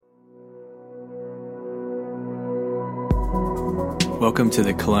Welcome to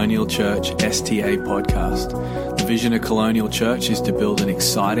the Colonial Church STA podcast. The vision of Colonial Church is to build an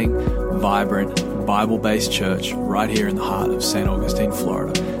exciting, vibrant, Bible-based church right here in the heart of St. Augustine,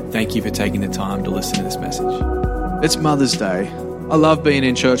 Florida. Thank you for taking the time to listen to this message. It's Mother's Day. I love being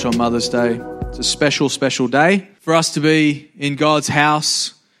in church on Mother's Day. It's a special, special day for us to be in God's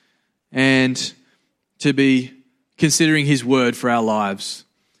house and to be considering His word for our lives.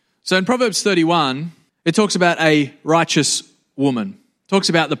 So in Proverbs 31, it talks about a righteous woman. It talks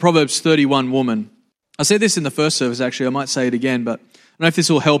about the Proverbs 31 woman. I said this in the first service, actually. I might say it again, but I don't know if this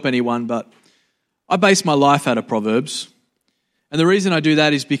will help anyone, but I base my life out of Proverbs. And the reason I do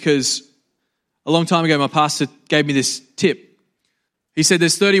that is because a long time ago, my pastor gave me this tip. He said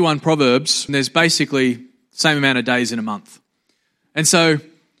there's 31 Proverbs, and there's basically the same amount of days in a month. And so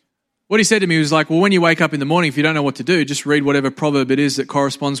what he said to me was like, well, when you wake up in the morning, if you don't know what to do, just read whatever proverb it is that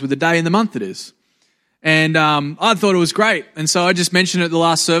corresponds with the day and the month it is. And I thought it was great. And so I just mentioned it at the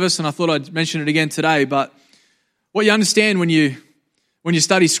last service, and I thought I'd mention it again today. But what you understand when you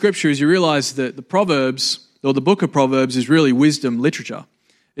study Scripture is you realize that the Proverbs, or the book of Proverbs, is really wisdom literature.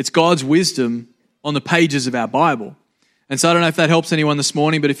 It's God's wisdom on the pages of our Bible. And so I don't know if that helps anyone this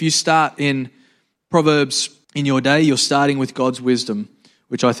morning, but if you start in Proverbs in your day, you're starting with God's wisdom,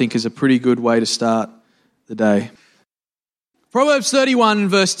 which I think is a pretty good way to start the day. Proverbs 31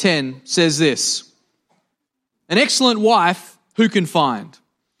 verse 10 says this: "An excellent wife who can find?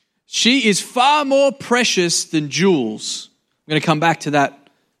 She is far more precious than jewels." I'm going to come back to that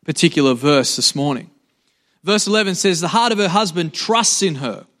particular verse this morning. Verse 11 says, "The heart of her husband trusts in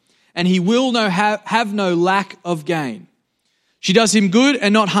her, and he will have no lack of gain. She does him good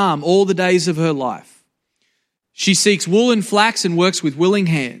and not harm all the days of her life. She seeks wool and flax and works with willing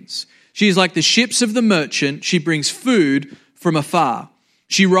hands. She is like the ships of the merchant. She brings food from afar.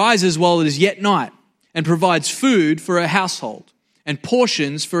 She rises while it is yet night and provides food for her household and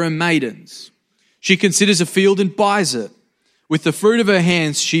portions for her maidens. She considers a field and buys it. With the fruit of her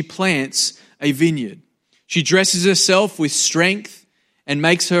hands she plants a vineyard. She dresses herself with strength and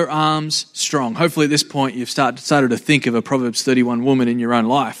makes her arms strong." Hopefully at this point you've started to think of a Proverbs 31 woman in your own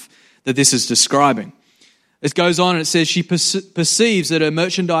life that this is describing. It goes on and it says, "She perceives that her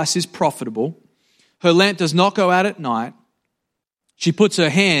merchandise is profitable. Her lamp does not go out at night. She puts her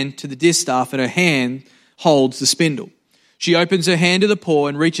hand to the distaff, and her hand holds the spindle. She opens her hand to the poor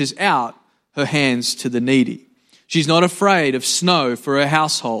and reaches out her hands to the needy. She's not afraid of snow for her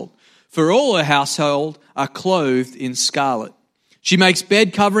household, for all her household are clothed in scarlet. She makes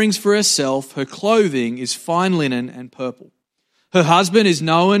bed coverings for herself. Her clothing is fine linen and purple. Her husband is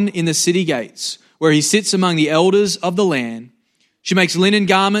known in the city gates, where he sits among the elders of the land. She makes linen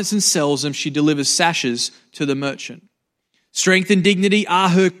garments and sells them. She delivers sashes to the merchant. Strength and dignity are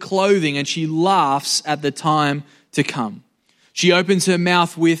her clothing, and she laughs at the time to come. She opens her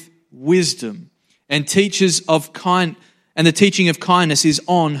mouth with wisdom, and the teaching of kindness is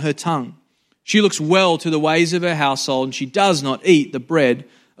on her tongue. She looks well to the ways of her household, and she does not eat the bread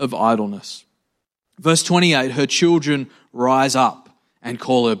of idleness." Verse 28, "Her children rise up and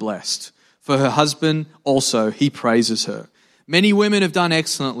call her blessed. For her husband also, he praises her. Many women have done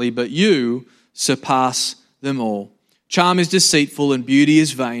excellently, but you surpass them all. Charm is deceitful and beauty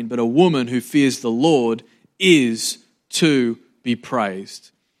is vain, but a woman who fears the Lord is to be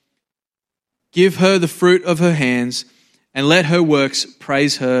praised. Give her the fruit of her hands, and let her works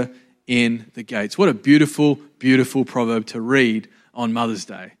praise her in the gates." What a beautiful, beautiful proverb to read on Mother's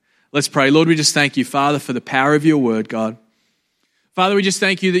Day. Let's pray. Lord, we just thank you, Father, for the power of your word, God. Father, we just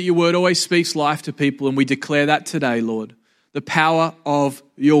thank you that your word always speaks life to people, and we declare that today, Lord, the power of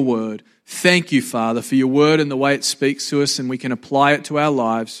your word. Thank you, Father, for your word and the way it speaks to us, and we can apply it to our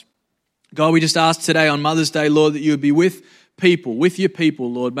lives. God, we just ask today on Mother's Day, Lord, that you would be with people, with your people,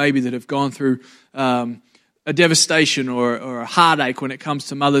 Lord, maybe that have gone through a devastation or a heartache when it comes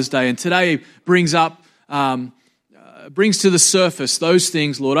to Mother's Day. And today brings to the surface those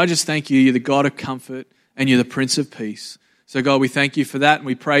things, Lord. I just thank you. You're the God of comfort and you're the Prince of Peace. So God, we thank you for that, and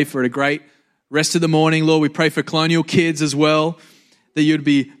we pray for a great rest of the morning, Lord. We pray for Colonial kids as well, that you'd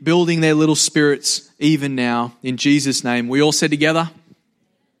be building their little spirits even now. In Jesus' name. We all said together,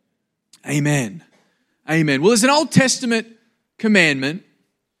 amen. Amen. Well, there's an Old Testament commandment,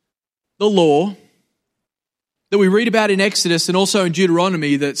 the law, that we read about in Exodus and also in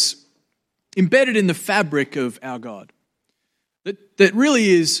Deuteronomy, that's embedded in the fabric of our God. That really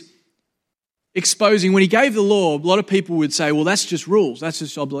is exposing, when he gave the law, a lot of people would say, well, that's just rules, that's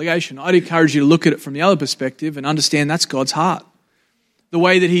just obligation. I'd encourage you to look at it from the other perspective and understand that's God's heart. The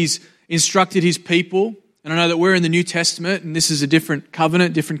way that he's instructed his people, and I know that we're in the New Testament and this is a different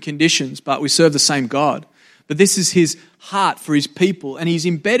covenant, different conditions, but we serve the same God. But this is his heart for his people, and he's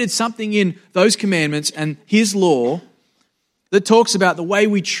embedded something in those commandments and his law that talks about the way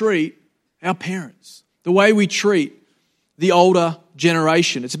we treat our parents, the way we treat the older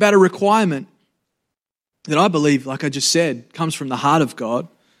generation. It's about a requirement that I believe, like I just said, comes from the heart of God,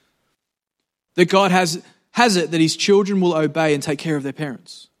 that God has it that his children will obey and take care of their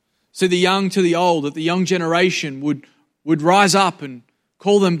parents. So the young to the old, that the young generation would rise up and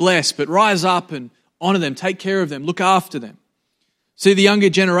call them blessed, but rise up and honor them, take care of them, look after them. See, the younger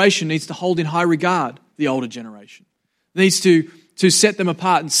generation needs to hold in high regard the older generation. Needs to set them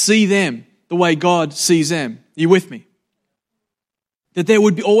apart and see them the way God sees them. Are you with me? That there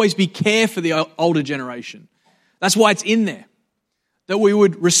would always be care for the older generation. That's why it's in there. That we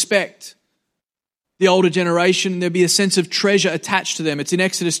would respect the older generation, and there'd be a sense of treasure attached to them. It's in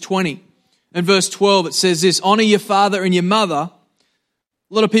Exodus 20. And verse 12, it says this, honor your father and your mother. A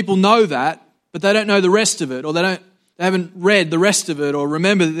lot of people know that, but they don't know the rest of it, or they haven't read the rest of it, or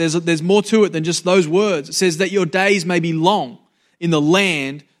remember that there's more to it than just those words. It says that your days may be long in the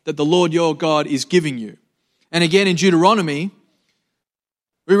land that the Lord your God is giving you. And again in Deuteronomy,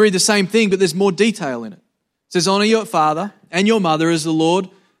 we read the same thing, but there's more detail in it. It says, honor your father and your mother as the Lord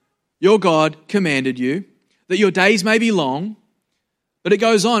your God commanded you, that your days may be long. But it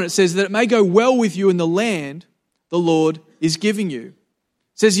goes on, it says that it may go well with you in the land the Lord is giving you.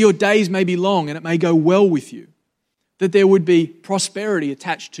 It says your days may be long and it may go well with you. That there would be prosperity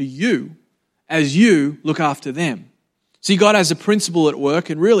attached to you as you look after them. See, God has a principle at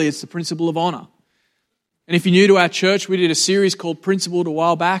work, and really it's the principle of honor. And if you're new to our church, we did a series called Principled a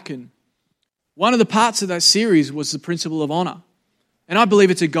while back, and one of the parts of that series was the principle of honor. And I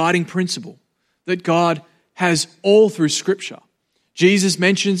believe it's a guiding principle that God has all through Scripture. Jesus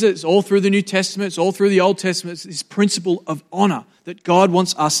mentions it. It's all through the New Testament. It's all through the Old Testament. It's this principle of honor that God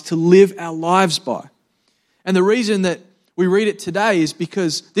wants us to live our lives by. And the reason that we read it today is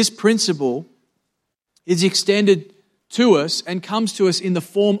because this principle is extended to us and comes to us in the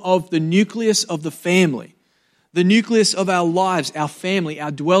form of the nucleus of the family, the nucleus of our lives, our family,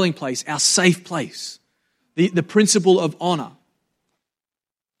 our dwelling place, our safe place, the principle of honor.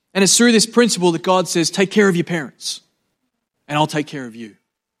 And it's through this principle that God says, take care of your parents, and I'll take care of you.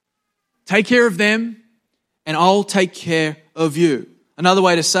 Take care of them, and I'll take care of you. Another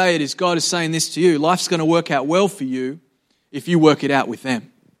way to say it is God is saying this to you. Life's going to work out well for you if you work it out with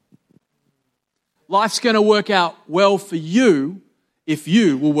them. Life's going to work out well for you if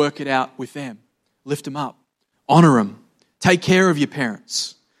you will work it out with them. Lift them up. Honor them. Take care of your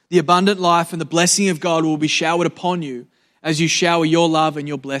parents. The abundant life and the blessing of God will be showered upon you as you shower your love and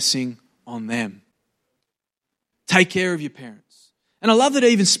your blessing on them. Take care of your parents. And I love that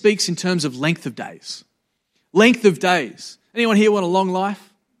it even speaks in terms of length of days. Length of days. Anyone here want a long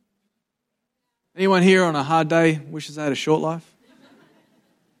life? Anyone here on a hard day wishes they had a short life?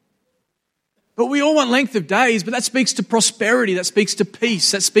 But we all want length of days, but that speaks to prosperity, that speaks to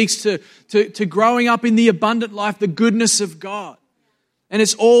peace, that speaks to growing up in the abundant life, the goodness of God. And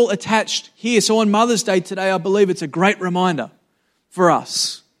it's all attached here. So on Mother's Day today, I believe it's a great reminder for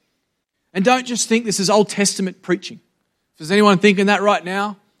us. And don't just think this is Old Testament preaching. If there's anyone thinking that right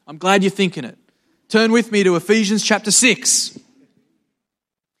now, I'm glad you're thinking it. Turn with me to Ephesians chapter 6.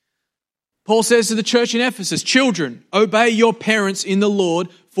 Paul says to the church in Ephesus, children, obey your parents in the Lord,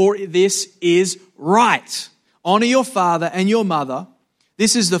 for this is right. Honor your father and your mother.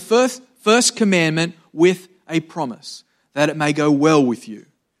 This is the first commandment with a promise, that it may go well with you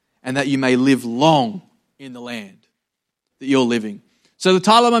and that you may live long in the land that you're living. So the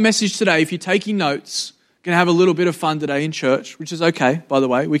title of my message today, if you're taking notes, going to have a little bit of fun today in church, which is okay, by the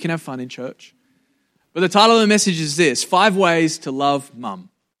way. We can have fun in church. But the title of the message is this: 5 ways to love mum.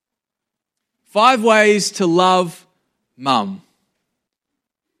 5 ways to love mum.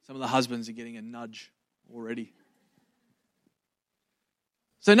 Some of the husbands are getting a nudge already.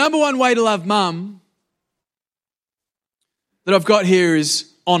 So number 1 way to love mum that I've got here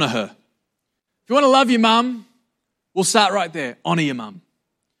is honor her. If you want to love your mum, we'll start right there. Honor your mum.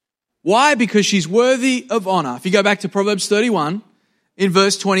 Why? Because she's worthy of honor. If you go back to Proverbs 31, in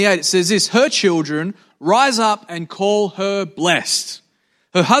verse 28, it says this: her children rise up and call her blessed.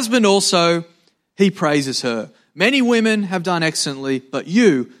 Her husband also, he praises her. Many women have done excellently, but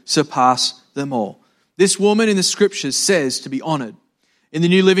you surpass them all. This woman in the scriptures says to be honored. In the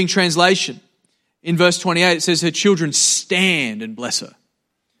New Living Translation, in verse 28, it says her children stand and bless her.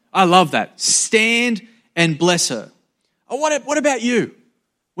 I love that. Stand and bless her. Oh, what about you?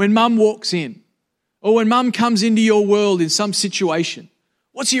 When mum walks in, or when mum comes into your world in some situation,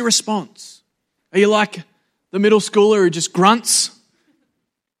 what's your response? Are you like the middle schooler who just grunts?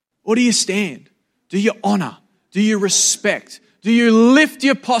 Or do you stand? Do you honor? Do you respect? Do you lift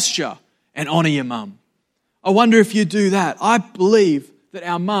your posture and honor your mum? I wonder if you do that. I believe that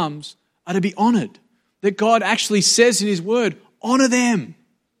our mums are to be honored. That God actually says in His word, honor them.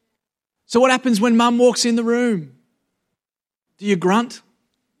 So what happens when mum walks in the room? Do you grunt?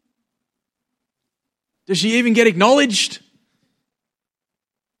 Does she even get acknowledged?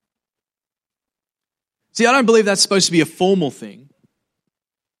 See, I don't believe that's supposed to be a formal thing.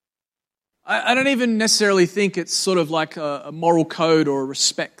 I don't even necessarily think it's sort of like a moral code or a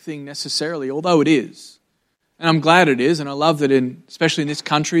respect thing necessarily, although it is. And I'm glad it is, and I love that especially in this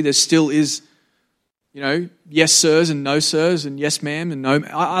country, there still is, yes sirs and no sirs and yes ma'am and no.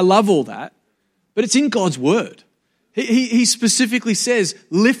 I love all that, but it's in God's word. He specifically says,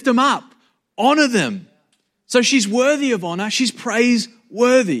 lift them up, honor them. So she's worthy of honor, she's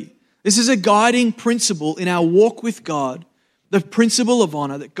praiseworthy. This is a guiding principle in our walk with God, the principle of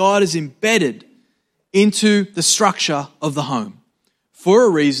honor that God has embedded into the structure of the home. For a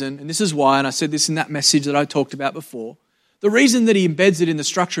reason, and this is why, and I said this in that message that I talked about before, the reason that He embeds it in the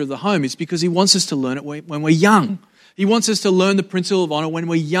structure of the home is because He wants us to learn it when we're young. He wants us to learn the principle of honor when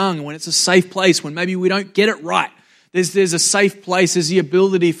we're young, when it's a safe place, when maybe we don't get it right. There's a safe place, there's the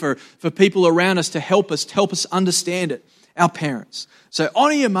ability for people around us to help us understand it, our parents. So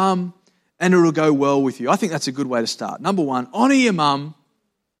honor your mum and it'll go well with you. I think that's a good way to start. Number one, honor your mum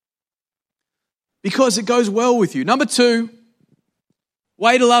because it goes well with you. Number two,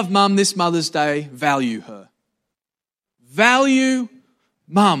 way to love mum this Mother's Day, value her. Value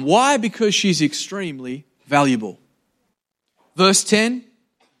mum. Why? Because she's extremely valuable. Verse 10,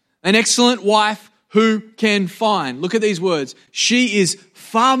 an excellent wife who can find. Look at these words. She is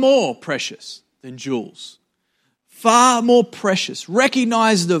far more precious than jewels. Far more precious.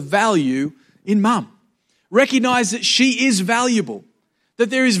 Recognize the value in mum. Recognize that she is valuable. That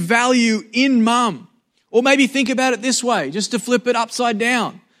there is value in mum. Or maybe think about it this way, just to flip it upside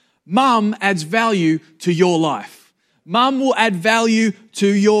down. Mum adds value to your life. Mum will add value to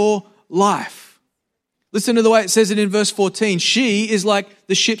your life. Listen to the way it says it in verse 14. She is like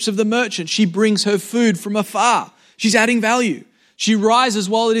the ships of the merchant. She brings her food from afar. She's adding value. She rises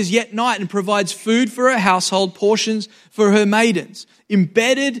while it is yet night and provides food for her household, portions for her maidens.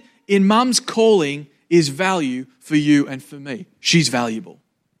 Embedded in mum's calling is value for you and for me. She's valuable.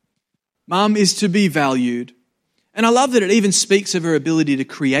 Mum is to be valued. And I love that it even speaks of her ability to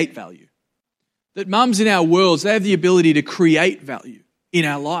create value. That mums in our worlds, they have the ability to create value in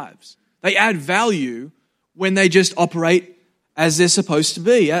our lives. They add value when they just operate as they're supposed to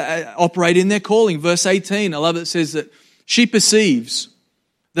be, operate in their calling. Verse 18, I love it says that she perceives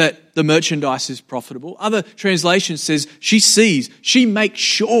that the merchandise is profitable. Other translations says she sees, she makes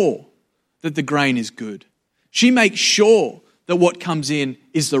sure that the grain is good. She makes sure that what comes in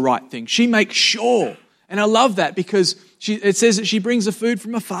is the right thing. She makes sure. And I love that because it says that she brings the food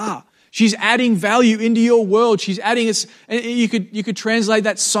from afar. She's adding value into your world. She's adding us. And you could translate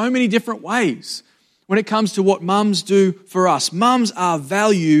that so many different ways when it comes to what mums do for us. Mums are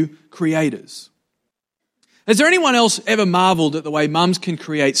value creators. Has there anyone else ever marveled at the way mums can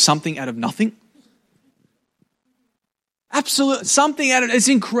create something out of nothing? Absolutely. Something out of it's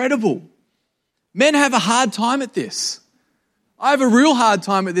incredible. Men have a hard time at this. I have a real hard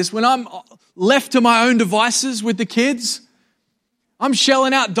time at this. When I'm left to my own devices with the kids, I'm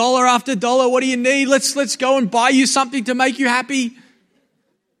shelling out dollar after dollar. What do you need? Let's go and buy you something to make you happy.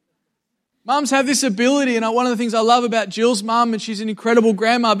 Mums have this ability, and one of the things I love about Jill's mum, and she's an incredible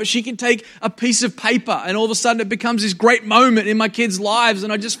grandma, but she can take a piece of paper and all of a sudden it becomes this great moment in my kids' lives,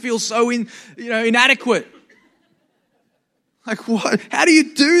 and I just feel so inadequate. Like, what? How do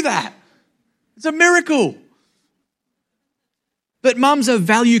you do that? It's a miracle. But mums are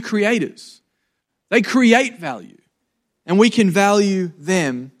value creators. They create value, and we can value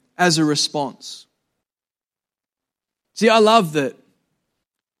them as a response. See, I love that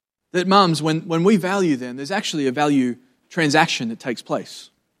mums, when we value them, there's actually a value transaction that takes place.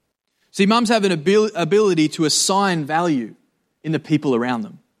 See, mums have an ability to assign value in the people around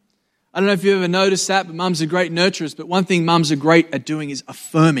them. I don't know if you've ever noticed that, but mums are great nurturers. But one thing mums are great at doing is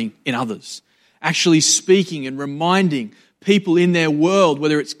affirming in others. Actually speaking and reminding people in their world,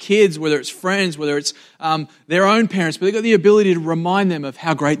 whether it's kids, whether it's friends, whether it's their own parents, but they've got the ability to remind them of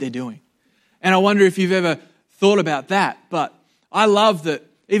how great they're doing. And I wonder if you've ever thought about that. But I love that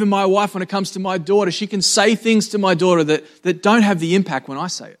even my wife, when it comes to my daughter, she can say things to my daughter that don't have the impact when I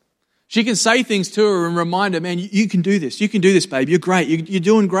say it. She can say things to her and remind her, man, you can do this. You can do this, babe. You're great. You're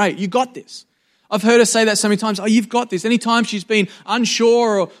doing great. You got this. I've heard her say that so many times. Oh, you've got this. Anytime she's been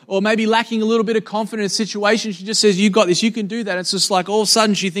unsure or maybe lacking a little bit of confidence in a situation, she just says, you got this. You can do that. It's just like all of a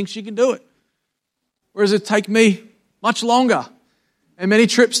sudden she thinks she can do it. Or does it take me much longer and many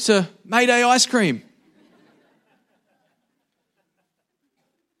trips to Mayday ice cream?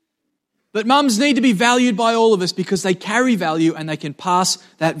 But mums need to be valued by all of us because they carry value and they can pass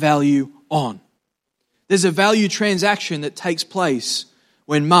that value on. There's a value transaction that takes place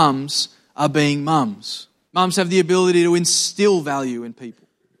when mums are being mums. Mums have the ability to instill value in people,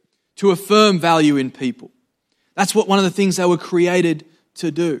 to affirm value in people. That's one of the things they were created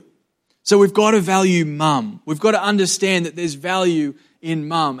to do. So we've got to value mum. We've got to understand that there's value in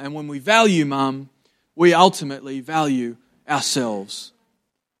mum. And when we value mum, we ultimately value ourselves.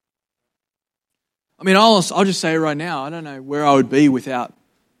 I mean, I'll just say it right now. I don't know where I would be without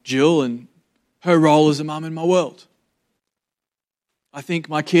Jill and her role as a mum in my world. I think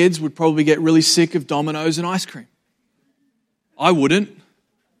my kids would probably get really sick of Domino's and ice cream. I wouldn't.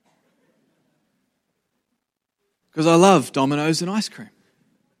 Because I love Domino's and ice cream.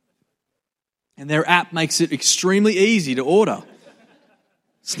 And their app makes it extremely easy to order.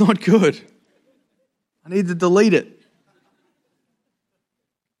 It's not good. I need to delete it.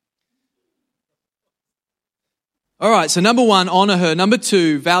 All right, so number 1, honor her. Number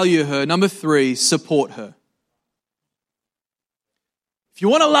 2, value her. Number 3, support her. If you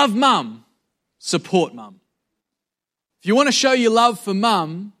want to love mum, support mum. If you want to show your love for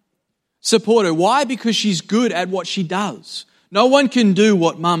mum, support her. Why? Because she's good at what she does. No one can do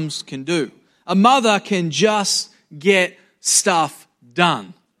what mums can do. A mother can just get stuff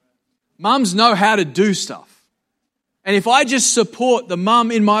done. Mums know how to do stuff. And if I just support the mum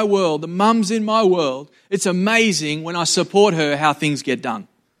in my world, the mums in my world, it's amazing when I support her how things get done.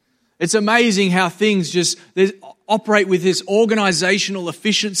 It's amazing how things just operate with this organizational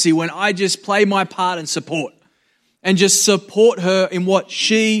efficiency when I just play my part and support. And just support her in what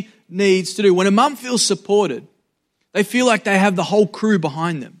she needs to do. When a mum feels supported, they feel like they have the whole crew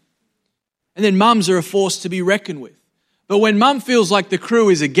behind them. And then mums are a force to be reckoned with. But when mum feels like the crew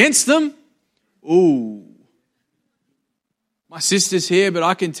is against them, ooh. My sister's here, but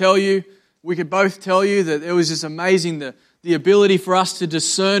I can tell you, we could both tell you that it was just amazing the ability for us to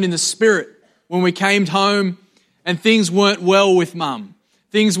discern in the spirit when we came home and things weren't well with mum.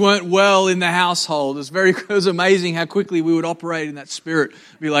 Things weren't well in the household. It was amazing how quickly we would operate in that spirit.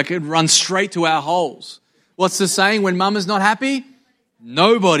 Be like, it'd run straight to our holes. What's the saying? When mum is not happy,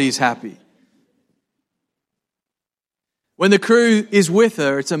 nobody's happy. When the crew is with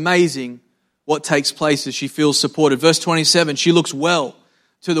her, it's amazing what takes place as she feels supported. Verse 27, she looks well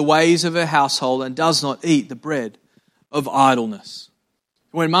to the ways of her household and does not eat the bread of idleness.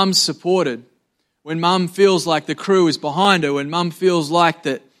 When mum's supported, when mum feels like the crew is behind her, when mum feels like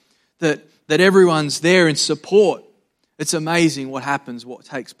that everyone's there in support, it's amazing what happens, what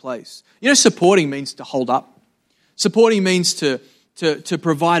takes place. You know, supporting means to hold up. Supporting means to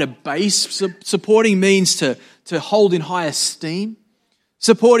provide a base. Supporting means to hold in high esteem.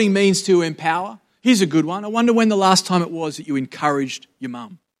 Supporting means to empower. Here's a good one. I wonder when the last time it was that you encouraged your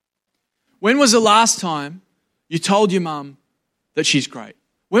mum. When was the last time you told your mum that she's great?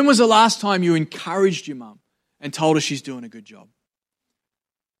 When was the last time you encouraged your mum and told her she's doing a good job?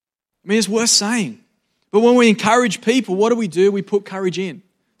 I mean, it's worth saying. But when we encourage people, what do? We put courage in.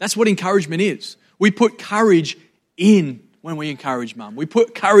 That's what encouragement is. We put courage in when we encourage mum. We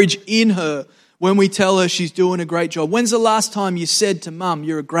put courage in her when we tell her she's doing a great job. When's the last time you said to mum,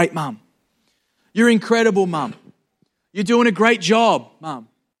 you're a great mum? You're incredible, mum. You're doing a great job, mum.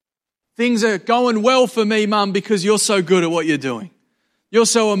 Things are going well for me, mum, because you're so good at what you're doing. You're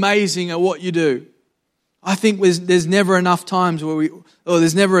so amazing at what you do. I think there's never enough times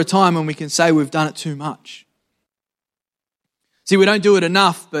there's never a time when we can say we've done it too much. See, we don't do it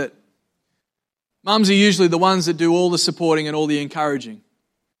enough, but mums are usually the ones that do all the supporting and all the encouraging.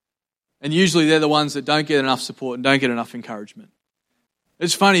 And usually they're the ones that don't get enough support and don't get enough encouragement.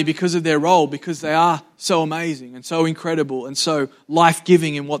 It's funny because of their role, because they are so amazing and so incredible and so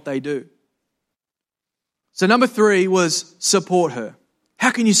life-giving in what they do. So number 3 was support her. How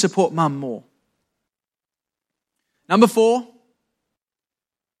can you support mum more? Number 4,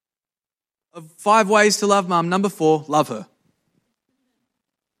 of 5 ways to love mum. Number 4, love her.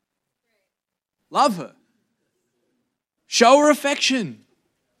 Love her. Show her affection.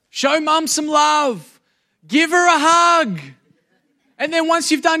 Show mum some love. Give her a hug. And then once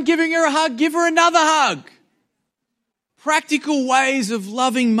you've done giving her a hug, give her another hug. Practical ways of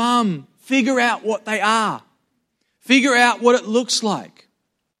loving mum. Figure out what they are. Figure out what it looks like.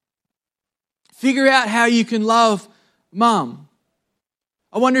 Figure out how you can love mum.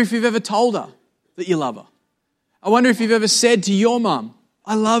 I wonder if you've ever told her that you love her. I wonder if you've ever said to your mum,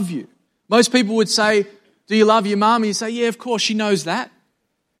 I love you. Most people would say, do you love your mum? And you say, yeah, of course, she knows that.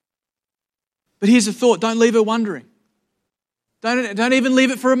 But here's the thought, don't leave her wondering. Don't even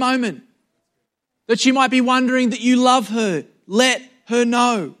leave it for a moment. That she might be wondering that you love her. Let her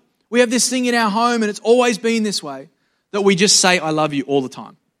know. We have this thing in our home, and it's always been this way, that we just say, I love you all the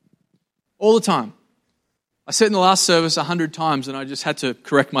time. All the time. I said in the last service 100 times, and I just had to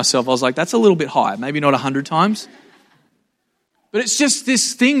correct myself. I was like, that's a little bit high. Maybe not 100 times. But it's just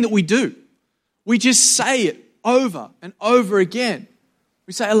this thing that we do. We just say it over and over again.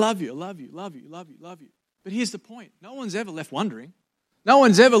 We say, I love you, I love you, love you, love you, love you. But here's the point. No one's ever left wondering. No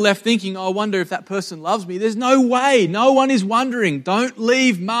one's ever left thinking, oh, I wonder if that person loves me. There's no way. No one is wondering. Don't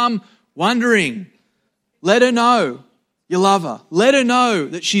leave mum wondering. Let her know you love her. Let her know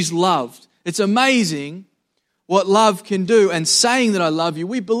that she's loved. It's amazing what love can do. And saying that I love you,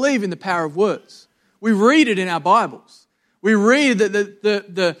 we believe in the power of words. We read it in our Bibles. We read that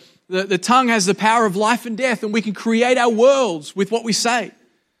the tongue has the power of life and death, and we can create our worlds with what we say.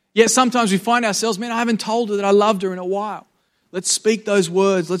 Yet sometimes we find ourselves, man, I haven't told her that I loved her in a while. Let's speak those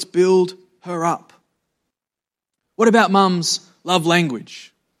words. Let's build her up. What about mum's love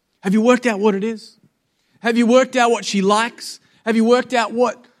language? Have you worked out what it is? Have you worked out what she likes? Have you worked out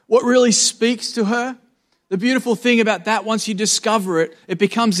what really speaks to her? The beautiful thing about that, once you discover it, it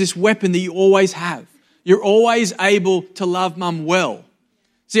becomes this weapon that you always have. You're always able to love mum well.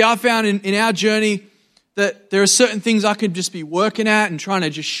 See, I found in our journey that there are certain things I could just be working at and trying to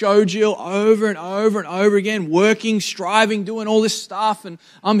just show Jill over and over and over again, working, striving, doing all this stuff. And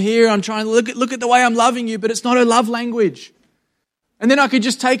I'm here, I'm trying to look at the way I'm loving you, but it's not her love language. And then I could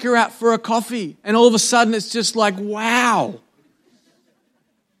just take her out for a coffee, and all of a sudden it's just like, wow.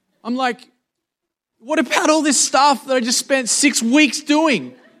 I'm like, what about all this stuff that I just spent 6 weeks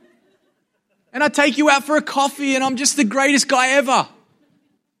doing? And I take you out for a coffee and I'm just the greatest guy ever.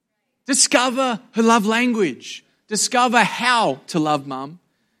 Discover her love language. Discover how to love mum,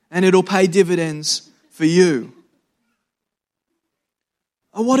 and it'll pay dividends for you.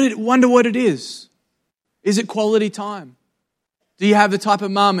 I wonder what it is. Is it quality time? Do you have the type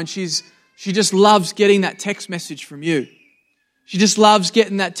of mum and she just loves getting that text message from you? She just loves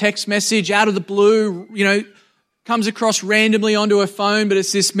getting that text message out of the blue, comes across randomly onto her phone, but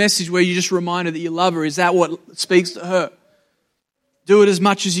it's this message where you just remind her that you love her. Is that what speaks to her? Do it as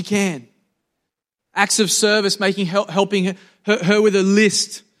much as you can. Acts of service, helping her with a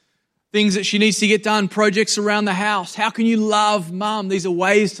list, things that she needs to get done, projects around the house. How can you love mum? These are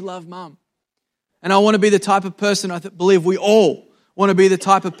ways to love mum. And I want to be the type of person, I believe we all want to be the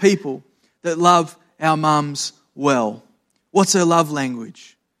type of people that love our mums well. What's her love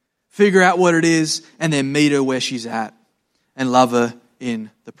language? Figure out what it is and then meet her where she's at and love her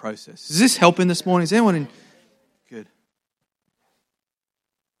in the process. Is this helping this morning? Is anyone in? Good.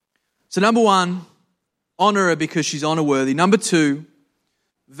 So number 1, honor her because she's honor worthy. Number 2,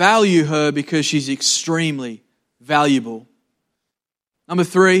 value her because she's extremely valuable. Number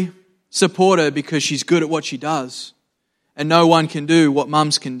 3, support her because she's good at what she does. And no one can do what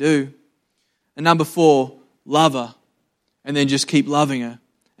mums can do. And number 4, love her. And then just keep loving her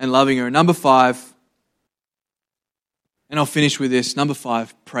and loving her. And number 5, and I'll finish with this. Number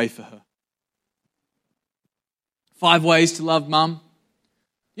 5, pray for her. 5 ways to love mum.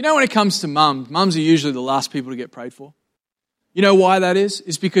 When it comes to mums are usually the last people to get prayed for. You know why that is?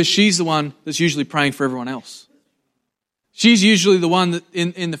 It's because she's the one that's usually praying for everyone else. She's usually the one that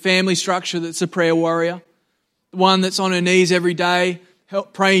in the family structure that's a prayer warrior. The one that's on her knees every day,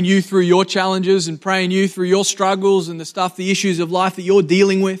 praying you through your challenges and praying you through your struggles and the issues of life that you're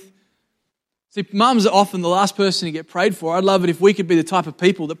dealing with. See, mums are often the last person to get prayed for. I'd love it if we could be the type of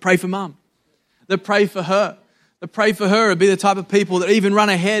people that pray for mum, that pray for her. That pray for her and be the type of people that even run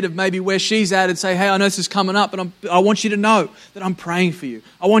ahead of maybe where she's at and say, hey, I know this is coming up, but I want you to know that I'm praying for you.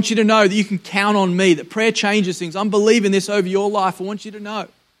 I want you to know that you can count on me, that prayer changes things. I'm believing this over your life. I want you to know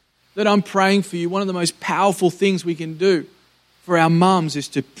that I'm praying for you. One of the most powerful things we can do for our mums is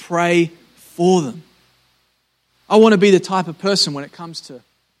to pray for them. I want to be the type of person when it comes to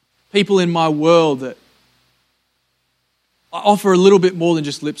people in my world that I offer a little bit more than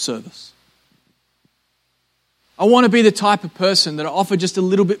just lip service. I want to be the type of person that I offer just a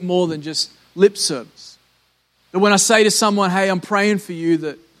little bit more than just lip service. That when I say to someone, hey, I'm praying for you,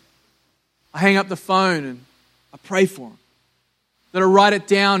 that I hang up the phone and I pray for them. That I write it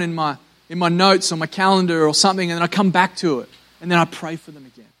down in my notes on my calendar or something, and then I come back to it and then I pray for them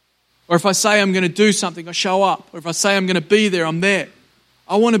again. Or if I say I'm going to do something, I show up. Or if I say I'm going to be there, I'm there.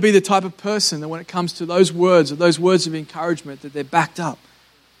 I want to be the type of person that when it comes to those words of encouragement, that they're backed up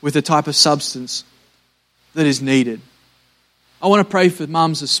with the type of substance that is needed. I want to pray for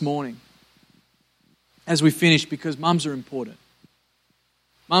mums this morning as we finish, because mums are important.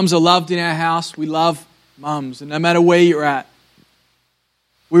 Mums are loved in our house. We love mums. And no matter where you're at,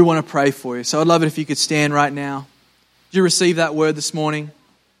 we want to pray for you. So I'd love it if you could stand right now. Did you receive that word this morning?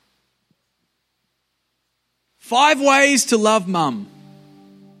 5 ways to love mum.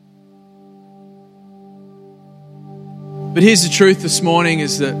 But here's the truth this morning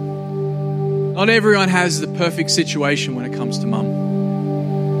is that not everyone has the perfect situation when it comes to mum.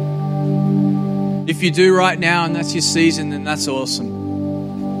 If you do right now and that's your season, then that's awesome.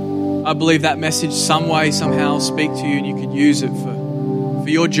 I believe that message some way, somehow will speak to you and you can use it for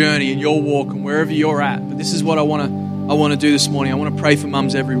your journey and your walk and wherever you're at. But this is what I want to do this morning. I want to pray for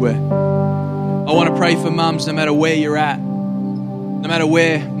mums everywhere. I want to pray for mums no matter where you're at, no matter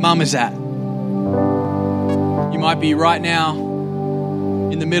where mum is at. You might be right now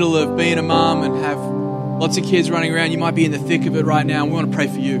in the middle of being a mum and have lots of kids running around. You might be in the thick of it right now, and we want to pray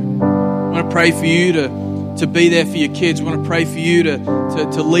for you. We want to pray for you to be there for your kids. We want to pray for you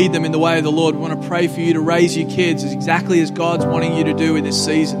to lead them in the way of the Lord. We want to pray for you to raise your kids exactly as God's wanting you to do in this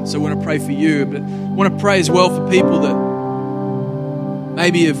season. So we want to pray for you. But we want to pray as well for people that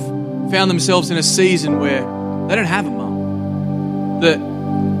maybe have found themselves in a season where they don't have a mum. That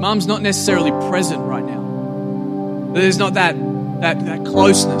mum's not necessarily present right now. There's not that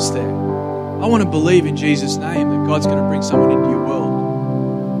closeness there. I want to believe in Jesus' name that God's going to bring someone into your world.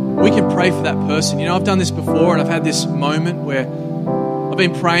 We can pray for that person. You know, I've done this before and I've had this moment where I've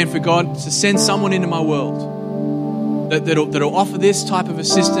been praying for God to send someone into my world that'll offer this type of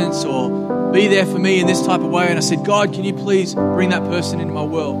assistance or be there for me in this type of way. And I said, God, can you please bring that person into my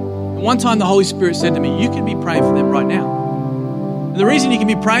world? And one time the Holy Spirit said to me, you can be praying for them right now. And the reason you can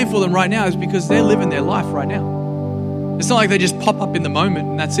be praying for them right now is because they're living their life right now. It's not like they just pop up in the moment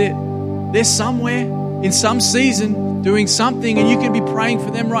and that's it. They're somewhere in some season doing something and you can be praying for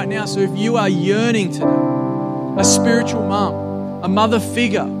them right now. So if you are yearning today, a spiritual mum, a mother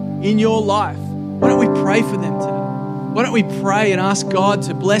figure in your life, why don't we pray for them today? Why don't we pray and ask God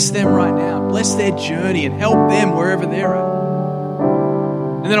to bless them right now, bless their journey and help them wherever they're at.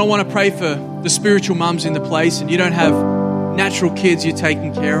 And then I want to pray for the spiritual mums in the place and you don't have natural kids you're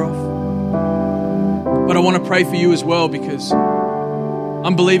taking care of. But I want to pray for you as well because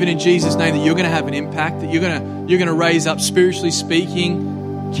I'm believing in Jesus' name that you're going to have an impact, that you're going to raise up, spiritually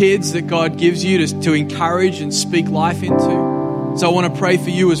speaking, kids that God gives you to encourage and speak life into. So I want to pray for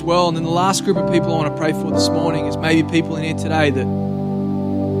you as well. And then the last group of people I want to pray for this morning is maybe people in here today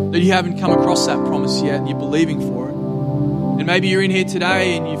that you haven't come across that promise yet and you're believing for it. And maybe you're in here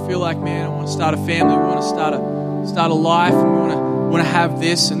today and you feel like, man, I want to start a family, we want to start a life, and we want to have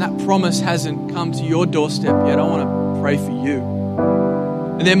this, and that promise hasn't come to your doorstep yet. I want to pray for you.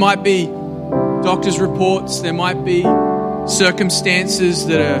 And there might be doctor's reports, there might be circumstances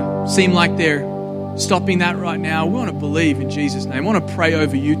that seem like they're stopping that right now. We want to believe in Jesus' name. I want to pray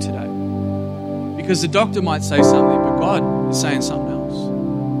over you today. Because the doctor might say something, but God is saying something else.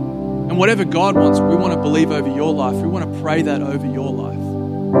 And whatever God wants, we want to believe over your life. We want to pray that over your life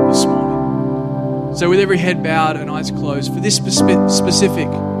this morning. So with every head bowed and eyes closed, for this specific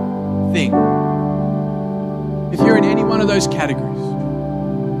thing, if you're in any one of those categories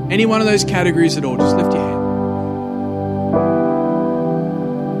at all, just lift your hand.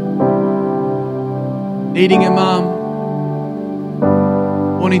 Needing a mum,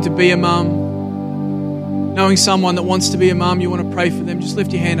 wanting to be a mum, knowing someone that wants to be a mum, you want to pray for them, just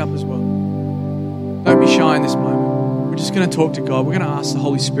lift your hand up as well. Don't be shy in this moment. We're just going to talk to God. We're going to ask the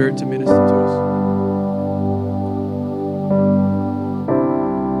Holy Spirit to minister to us.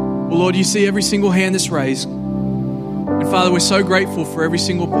 Well, Lord, you see every single hand that's raised. And Father, we're so grateful for every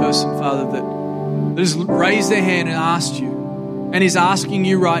single person, Father, that has raised their hand and asked you and is asking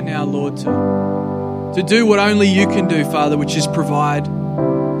you right now, Lord, to do what only you can do, Father, which is provide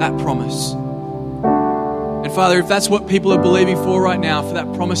that promise. And Father, if that's what people are believing for right now, for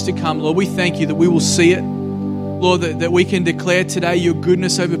that promise to come, Lord, we thank you that we will see it. Lord, that we can declare today your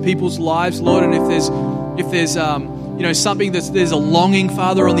goodness over people's lives, Lord. And if there's something there's a longing,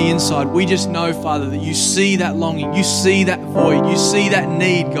 Father, on the inside, we just know, Father, that you see that longing, you see that void, you see that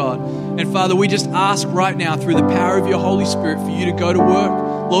need, God. And Father, we just ask right now through the power of your Holy Spirit for you to go to work,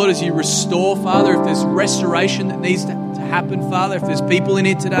 Lord, as you restore, Father, if there's restoration that needs to happen, Father, if there's people in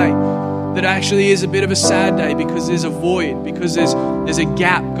here today that actually is a bit of a sad day because there's a void, because there's a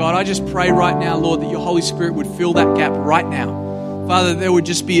gap, God, I just pray right now, Lord, that your Holy Spirit would fill that gap right now. Father, there would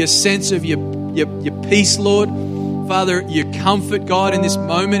just be a sense of your peace, Lord. Father, your comfort, God, in this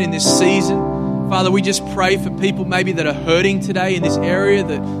moment, in this season. Father, we just pray for people maybe that are hurting today in this area,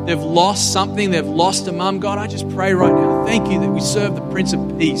 that they've lost something, they've lost a mum. God, I just pray right now, thank you that we serve the Prince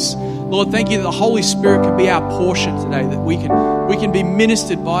of Peace, Lord, thank you that the Holy Spirit can be our portion today, that we can be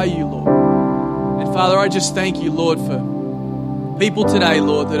ministered by you, Lord. And Father, I just thank you, Lord, for people today,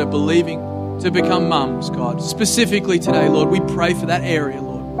 Lord, that are believing to become mums, God. Specifically today, Lord, we pray for that area,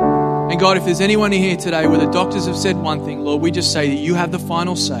 Lord. And God, if there's anyone in here today where the doctors have said one thing, Lord, we just say that you have the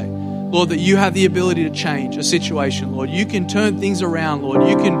final say. Lord, that you have the ability to change a situation, Lord. You can turn things around, Lord.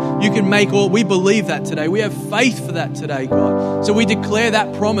 You can make all. We believe that today. We have faith for that today, God. So we declare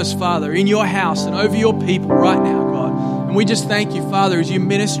that promise, Father, in your house and over your people right now, God. And we just thank you, Father, as you're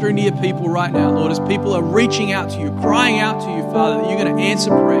ministering to your people right now, Lord, as people are reaching out to you, crying out to you, Father, that you're going to answer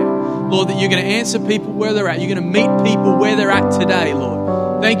prayer. Lord, that you're going to answer people where they're at. You're going to meet people where they're at today, Lord.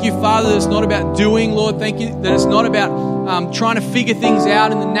 Thank you, Father, that it's not about doing, Lord. Thank you that it's not about trying to figure things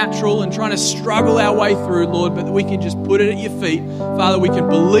out in the natural and trying to struggle our way through, Lord, but that we can just put it at your feet. Father, we can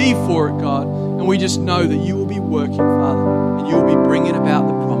believe for it, God, and we just know that you will be working, Father, and you will be bringing about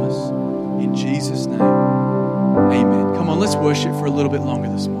the promise. In Jesus' name, amen. Come on, let's worship for a little bit longer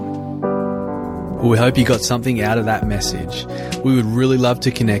this morning. Well, we hope you got something out of that message. We would really love to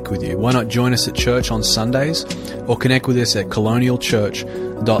connect with you. Why not join us at church on Sundays or connect with us at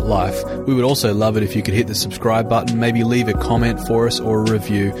colonialchurch.life. We would also love it if you could hit the subscribe button, maybe leave a comment for us or a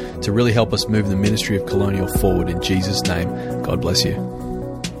review to really help us move the ministry of Colonial forward. In Jesus' name, God bless you.